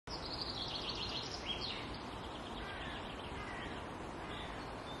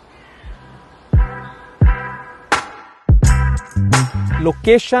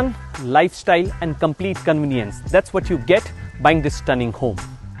Location, lifestyle and complete convenience. That's what you get buying this stunning home.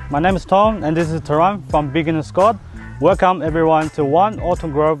 My name is Tom and this is Taran from Beginner Scott. Welcome everyone to One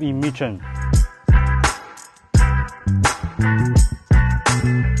Autumn Grove in Mitcham.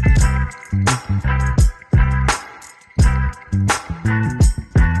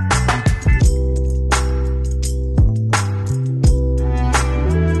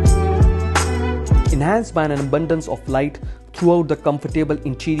 Enhanced by an abundance of light throughout the comfortable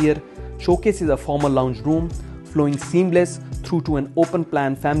interior, showcases a formal lounge room, flowing seamless through to an open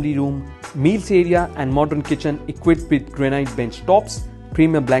plan family room, meals area and modern kitchen equipped with granite bench tops,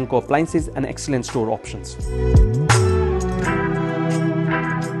 premium Blanco appliances and excellent store options.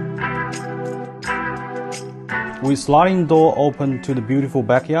 With sliding door open to the beautiful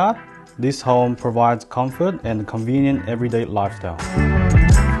backyard, this home provides comfort and convenient everyday lifestyle.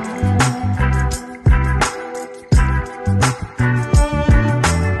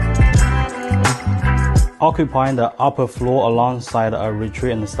 Occupying the upper floor alongside a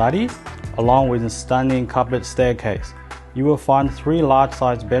retreat and study, along with a stunning carpet staircase, you will find 3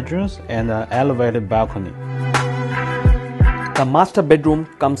 large-sized bedrooms and an elevated balcony. The master bedroom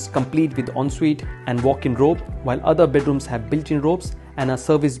comes complete with ensuite and walk-in robe, while other bedrooms have built-in robes and are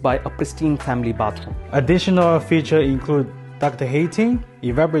serviced by a pristine family bathroom. Additional features include duct heating,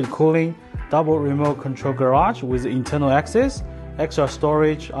 evaporative cooling, double remote control garage with internal access, extra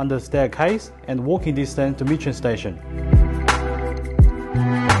storage under the staircase, and walking distance to Mitcham station.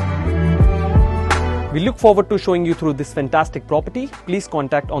 We look forward to showing you through this fantastic property. Please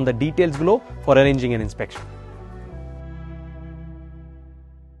contact on the details below for arranging an inspection.